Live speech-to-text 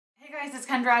Guys, it's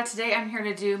Kendra. Today I'm here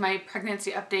to do my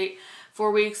pregnancy update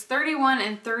for weeks 31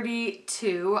 and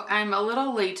 32. I'm a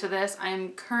little late to this.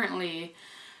 I'm currently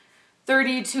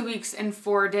 32 weeks and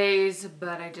 4 days,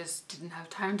 but I just didn't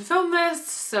have time to film this,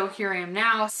 so here I am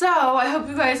now. So I hope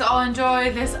you guys all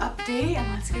enjoy this update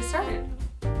and let's get started.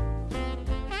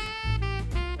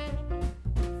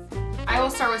 I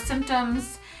will start with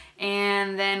symptoms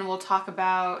and then we'll talk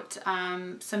about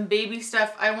some baby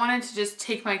stuff. I wanted to just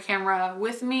take my camera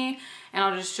with me and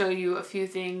I'll just show you a few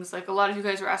things. Like a lot of you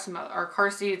guys were asking about our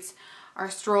car seats, our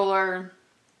stroller,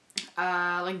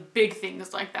 like big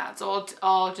things like that. So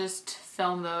I'll just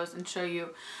film those and show you.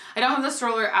 I don't have the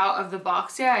stroller out of the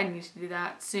box yet. I need to do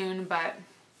that soon, but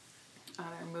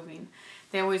they're moving.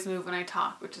 They always move when I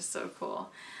talk, which is so cool.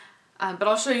 But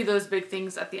I'll show you those big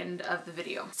things at the end of the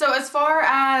video. So as far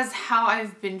as how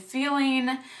I've been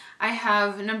feeling, I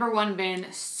have, number one, been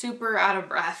super out of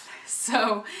breath.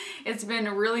 So it's been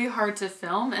really hard to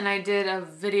film, and I did a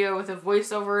video with a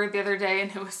voiceover the other day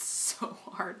and it was so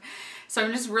hard. So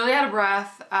I'm just really out of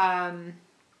breath.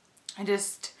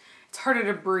 It's harder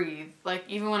to breathe. Like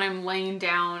even when I'm laying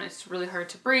down, it's really hard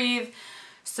to breathe.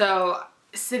 So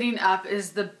sitting up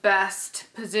is the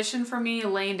best position for me.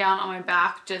 Laying down on my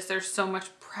back, just there's so much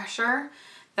pressure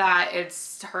that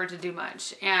it's hard to do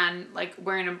much. And like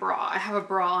wearing a bra, I have a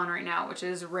bra on right now, which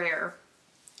is rare.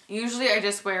 Usually I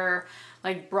just wear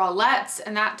like bralettes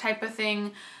and that type of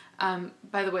thing.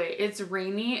 By the way, it's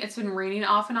rainy. It's been raining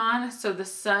off and on, so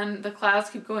the clouds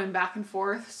keep going back and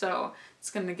forth, so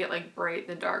it's gonna get like bright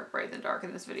then dark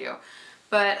in this video.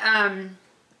 But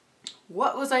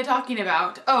what was I talking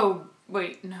about? Oh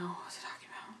wait, no, what was I talking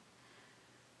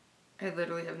about? I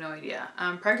literally have no idea.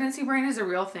 Pregnancy brain is a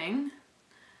real thing.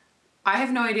 I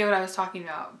have no idea what I was talking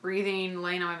about. Breathing,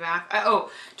 laying on my back.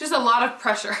 Just a lot of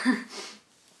pressure.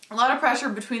 A lot of pressure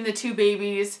between the two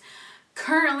babies.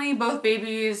 Currently, both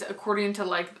babies, according to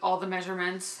like all the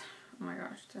measurements, oh my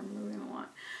gosh, they're moving a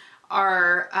lot,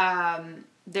 are,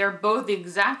 they're both the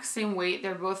exact same weight.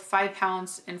 They're both 5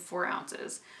 pounds and 4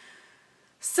 ounces.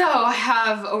 So I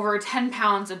have over 10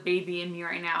 pounds of baby in me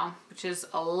right now, which is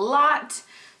a lot.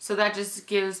 So that just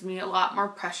gives me a lot more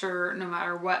pressure no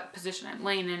matter what position I'm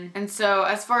laying in. And so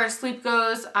as far as sleep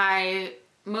goes, I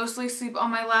mostly sleep on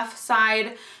my left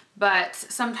side, but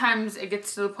sometimes it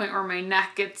gets to the point where my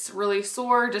neck gets really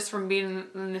sore just from being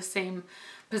in the same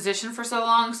position for so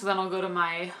long. So then I'll go to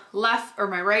my left or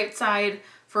my right side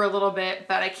for a little bit,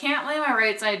 but I can't lay my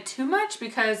right side too much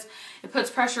because it puts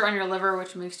pressure on your liver,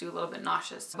 which makes you a little bit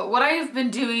nauseous. But what I've been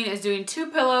doing is doing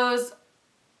 2 pillows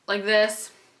like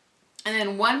this, and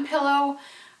then 1 pillow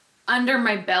under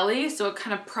my belly, so it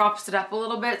kind of props it up a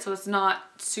little bit so it's not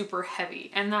super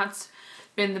heavy, and that's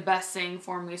been the best thing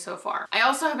for me so far. I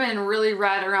also have been really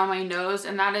red around my nose,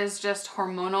 and that is just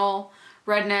hormonal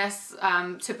redness.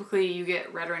 Typically you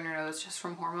get red around your nose just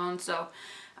from hormones, so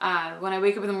when I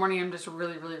wake up in the morning, I'm just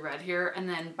really, really red here. And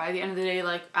then by the end of the day,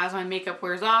 like as my makeup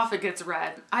wears off, it gets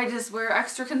red. I just wear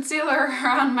extra concealer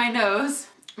around my nose.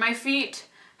 My feet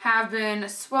have been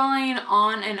swelling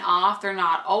on and off. They're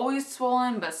not always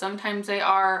swollen, but sometimes they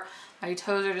are. My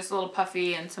toes are just a little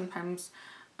puffy, and sometimes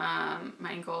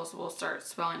my ankles will start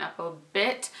swelling up a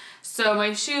bit. So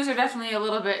my shoes are definitely a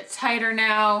little bit tighter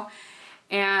now.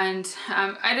 And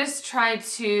I just try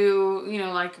to, you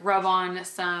know, like rub on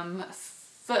some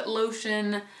foot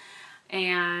lotion,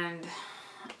 and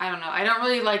I don't know, I don't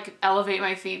really like elevate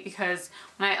my feet because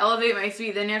when I elevate my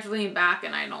feet then you have to lean back,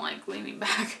 and I don't like leaning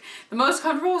back. The most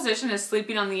comfortable position is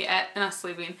sleeping on the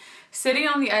sitting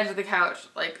on the edge of the couch,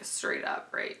 like straight up,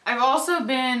 right? I've also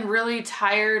been really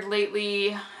tired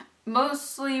lately,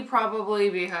 mostly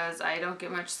probably because I don't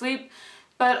get much sleep,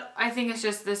 but I think it's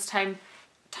just this time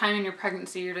in your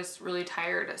pregnancy you're just really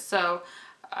tired. So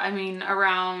I mean,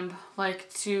 around like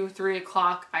 2-3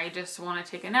 o'clock, I just want to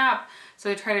take a nap.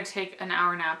 So I try to take an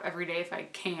hour nap every day if I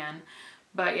can.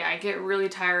 But yeah, I get really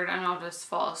tired and I'll just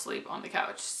fall asleep on the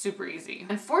couch. Super easy.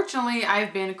 Unfortunately,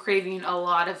 I've been craving a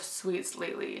lot of sweets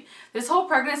lately. This whole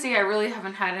pregnancy, I really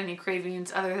haven't had any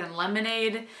cravings other than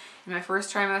lemonade in my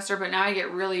first trimester, but now I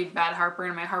get really bad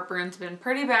heartburn. My heartburn's been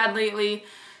pretty bad lately.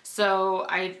 So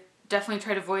I definitely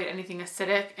try to avoid anything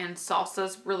acidic, and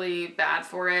salsa's really bad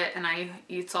for it, and I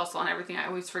eat salsa on everything. I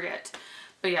always forget.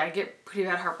 But yeah, I get pretty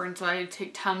bad heartburn, so I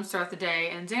take Tums throughout the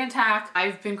day and Zantac.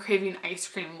 I've been craving ice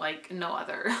cream like no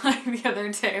other. Like the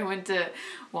other day I went to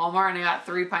Walmart and I got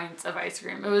 3 pints of ice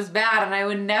cream. It was bad and I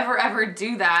would never ever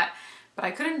do that, but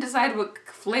I couldn't decide what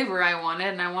flavor I wanted,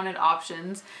 and I wanted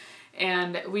options.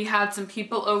 And we had some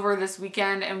people over this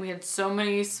weekend and we had so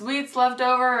many sweets left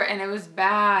over and it was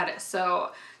bad.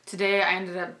 So today I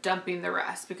ended up dumping the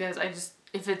rest because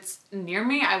if it's near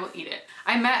me, I will eat it.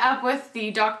 I met up with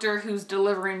the doctor who's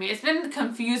delivering me. It's been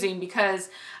confusing because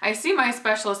I see my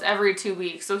specialist every 2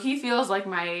 weeks, so he feels like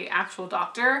my actual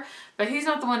doctor, but he's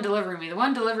not the one delivering me. The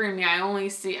one delivering me, I've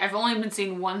only been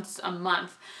seen once a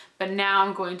month, but now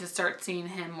I'm going to start seeing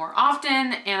him more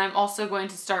often, and I'm also going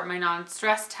to start my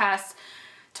non-stress test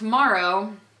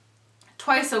tomorrow,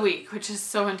 twice a week, which is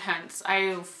so intense.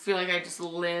 I feel like I just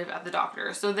live at the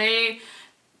doctor. So they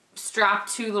strap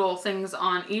 2 little things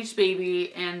on each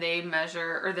baby, and they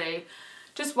measure, or they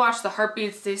just watch the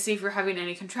heartbeats. They see if you're having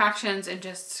any contractions and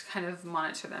just kind of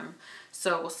monitor them.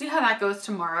 So we'll see how that goes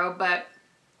tomorrow. But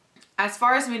as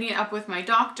far as meeting up with my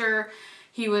doctor,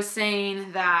 he was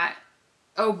saying that,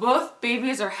 oh, both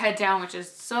babies are head down, which is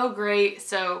so great.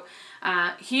 So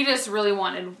he just really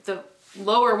wanted the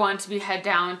lower one to be head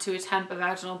down to attempt a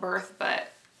vaginal birth,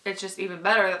 but it's just even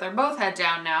better that they're both head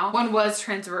down now. One was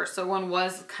transverse, so one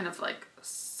was kind of like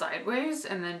sideways,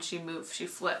 and then she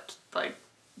flipped like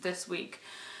this week.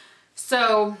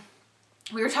 So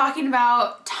we were talking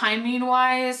about timing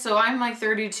wise, so I'm like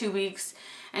 32 weeks,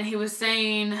 and he was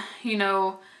saying, you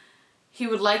know, he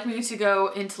would like me to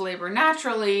go into labor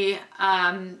naturally,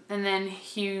 and then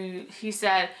he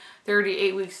said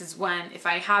 38 weeks is when, if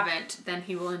I haven't, then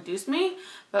he will induce me.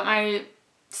 But my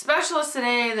specialist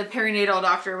today, the perinatal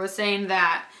doctor, was saying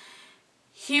that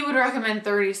he would recommend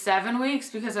 37 weeks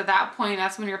because at that point,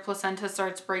 that's when your placenta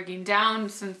starts breaking down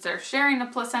since they're sharing the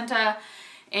placenta,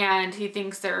 and he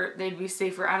thinks they'd be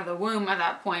safer out of the womb at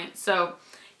that point. So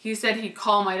he said he'd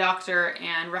call my doctor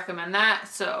and recommend that.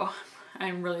 So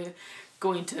I'm really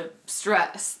going to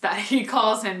stress that he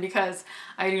calls him because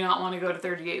I do not want to go to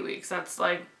 38 weeks. That's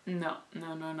like, no.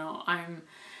 I'm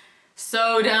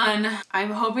so done.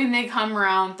 I'm hoping they come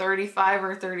around 35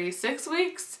 or 36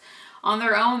 weeks on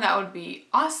their own. That would be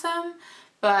awesome.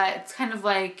 But it's kind of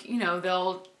like, you know,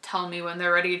 they'll tell me when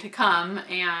they're ready to come,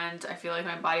 and I feel like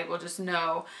my body will just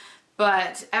know.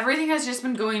 But everything has just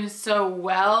been going so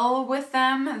well with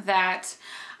them that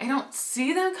I don't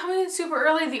see them coming in super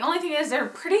early. The only thing is they're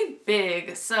pretty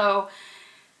big. So,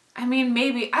 I mean,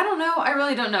 maybe, I don't know. I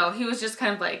really don't know. He was just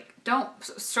kind of like, don't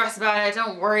stress about it.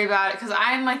 Don't worry about it. Because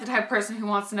I'm like the type of person who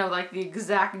wants to know like the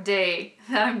exact day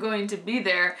that I'm going to be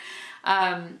there.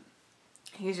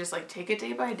 He's just like, take it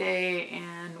day by day.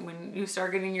 And when you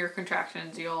start getting your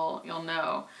contractions, you'll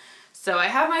know. So I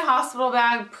have my hospital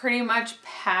bag pretty much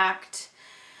packed.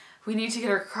 We need to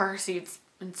get our car seats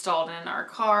installed in our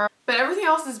car. But everything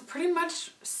else is pretty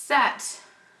much set,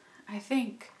 I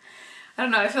think. I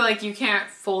don't know, I feel like you can't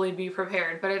fully be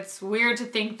prepared, but it's weird to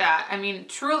think that. I mean,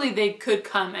 truly they could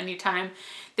come anytime.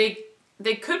 They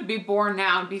could be born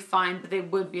now and be fine, but they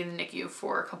would be in the NICU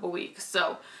for a couple weeks.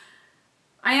 So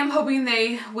I am hoping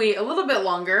they wait a little bit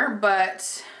longer,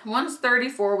 but once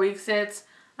 34 weeks hits,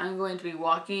 I'm going to be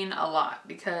walking a lot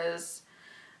because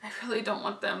I really don't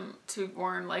want them to be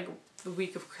born like the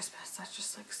week of Christmas. That's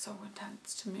just like so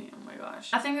intense to me. Oh my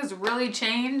gosh. Nothing has really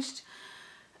changed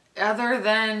other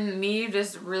than me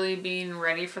just really being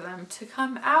ready for them to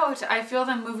come out. I feel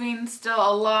them moving still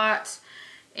a lot,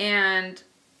 and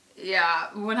yeah,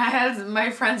 when I had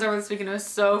my friends over this weekend, it was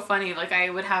so funny. Like I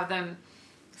would have them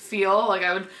feel, like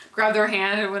I would grab their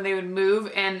hand when they would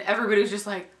move, and everybody was just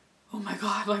like, oh my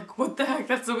god, like what the heck,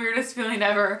 that's the weirdest feeling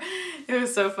ever. It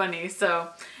was so funny. So,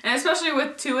 and especially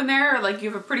with 2 in there, like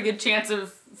you have a pretty good chance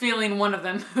of feeling one of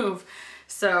them move.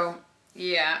 So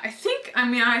yeah, I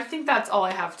think that's all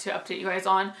I have to update you guys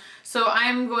on. So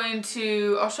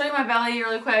I'll show you my belly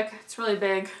really quick. It's really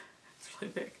big.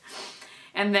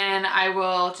 And then I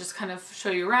will just kind of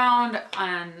show you around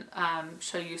and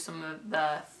show you some of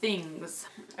the things.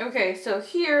 Okay, so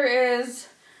here is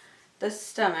the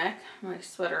stomach, my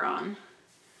sweater on,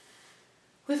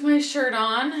 with my shirt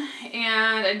on,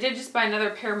 and I did just buy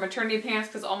another pair of maternity pants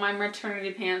because all my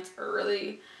maternity pants are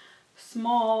really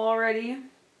small already.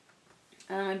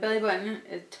 My belly button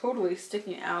is totally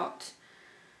sticking out,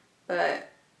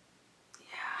 but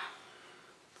yeah,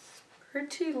 it's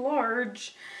pretty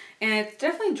large, and it's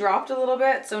definitely dropped a little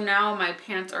bit, so now my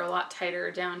pants are a lot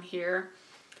tighter down here,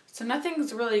 so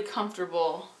nothing's really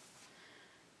comfortable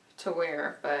to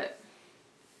wear, but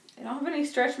I don't have any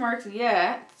stretch marks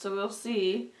yet, so we'll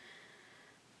see.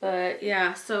 But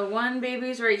yeah, so one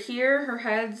baby's right here, her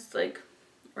head's like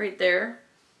right there,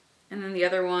 and then the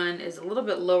other one is a little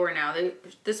bit lower now.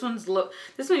 This one's low.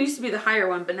 This one used to be the higher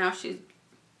one, but now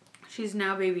she's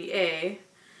now baby A.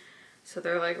 So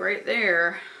they're like right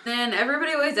there. Then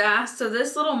everybody always asks, so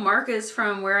this little mark is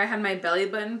from where I had my belly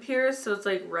button pierced, so it's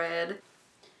like red.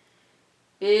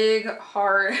 Big,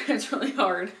 hard, it's really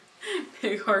hard.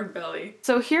 Big hard belly.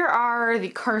 So here are the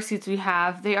car seats we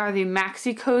have. They are the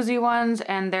Maxi Cozy ones,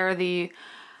 and they're the,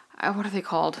 what are they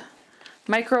called?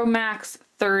 Micro Max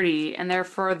 30, and they're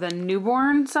for the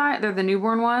newborn side. They're the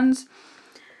newborn ones.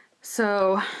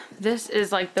 So this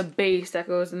is like the base that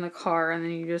goes in the car, and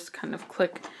then you just kind of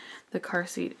click the car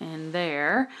seat in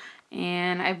there.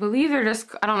 And I believe they're just,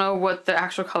 I don't know what the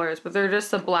actual color is, but they're just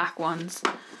the black ones.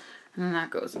 And then that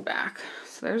goes back.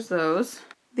 So there's those.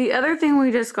 The other thing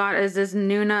we just got is this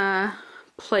Nuna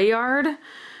play yard.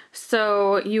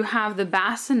 So you have the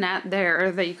bassinet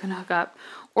there that you can hook up,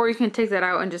 or you can take that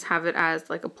out and just have it as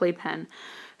like a playpen.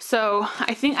 So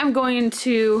I think I'm going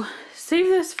to save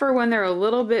this for when they're a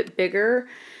little bit bigger,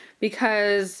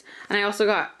 because, and I also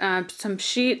got some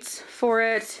sheets for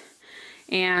it,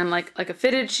 and like a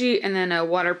fitted sheet, and then a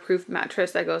waterproof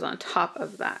mattress that goes on top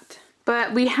of that.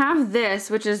 But we have this,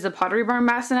 which is the Pottery Barn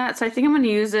bassinet. So I think I'm going to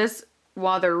use this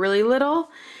while they're really little,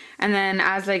 and then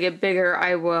as they get bigger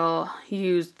I will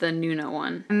use the Nuna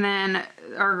one. And then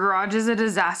our garage is a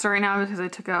disaster right now because I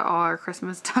took out all our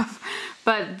Christmas stuff.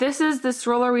 But this is the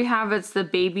stroller we have. It's the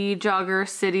Baby Jogger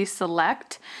City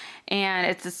Select, and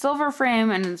it's a silver frame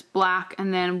and it's black,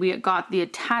 and then we got the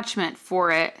attachment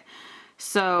for it.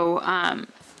 So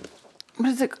what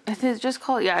is it? Is it just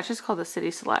called? Yeah, it's just called the City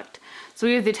Select. So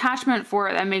we have the attachment for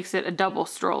it that makes it a double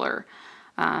stroller.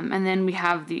 And then we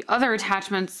have the other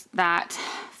attachments that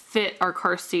fit our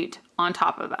car seat on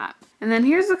top of that. And then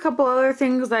here's a couple other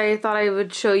things I thought I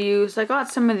would show you. So I got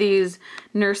some of these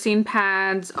nursing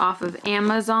pads off of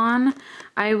Amazon.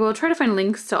 I will try to find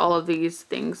links to all of these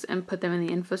things and put them in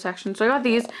the info section. So I got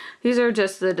these. These are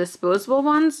just the disposable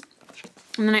ones.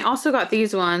 And then I also got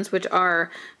these ones, which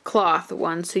are cloth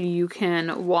ones, so you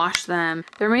can wash them.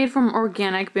 They're made from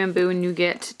organic bamboo, and you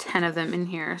get 10 of them in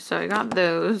here. So I got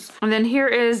those. And then here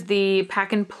is the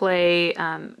Pack and Play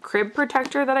crib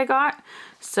protector that I got.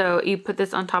 So you put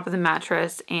this on top of the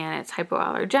mattress, and it's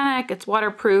hypoallergenic, it's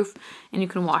waterproof, and you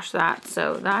can wash that.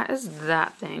 So that is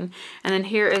that thing. And then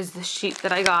here is the sheet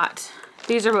that I got.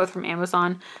 These are both from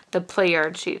Amazon, the Play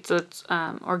Yard sheet. So it's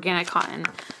organic cotton,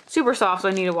 super soft, so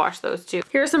I need to wash those too.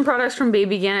 Here are some products from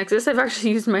Baby Ganix. This I've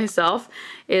actually used myself.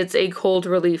 It's a cold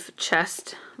relief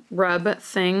chest rub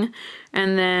thing.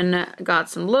 And then got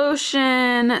some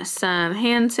lotion, some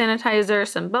hand sanitizer,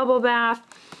 some bubble bath.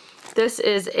 This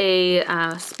is a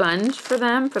sponge for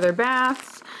them, for their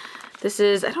baths. This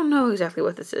is, I don't know exactly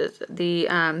what this is, the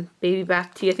baby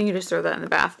bath tea. I think you just throw that in the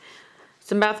bath.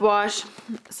 Some bath wash,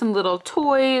 some little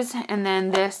toys, and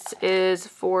then this is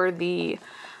for the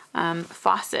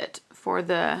faucet for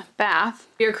the bath.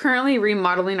 We are currently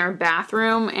remodeling our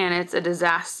bathroom, and it's a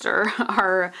disaster.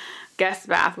 Our guest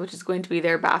bath, which is going to be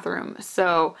their bathroom.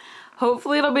 So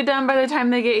hopefully it'll be done by the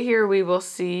time they get here. We will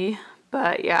see.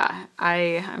 But yeah,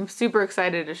 I'm super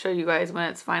excited to show you guys when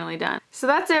it's finally done. So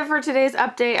that's it for today's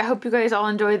update. I hope you guys all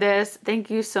enjoy this. Thank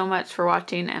you so much for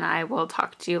watching, and I will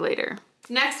talk to you later.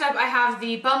 Next up, I have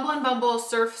the Bumble and Bumble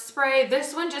Surf Spray.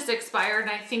 This one just expired, and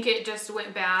I think it just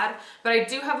went bad. But I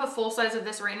do have a full size of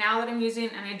this right now that I'm using,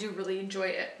 and I do really enjoy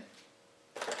it.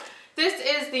 This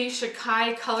is the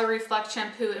Shikai Color Reflect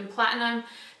Shampoo in Platinum.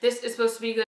 This is supposed to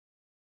be good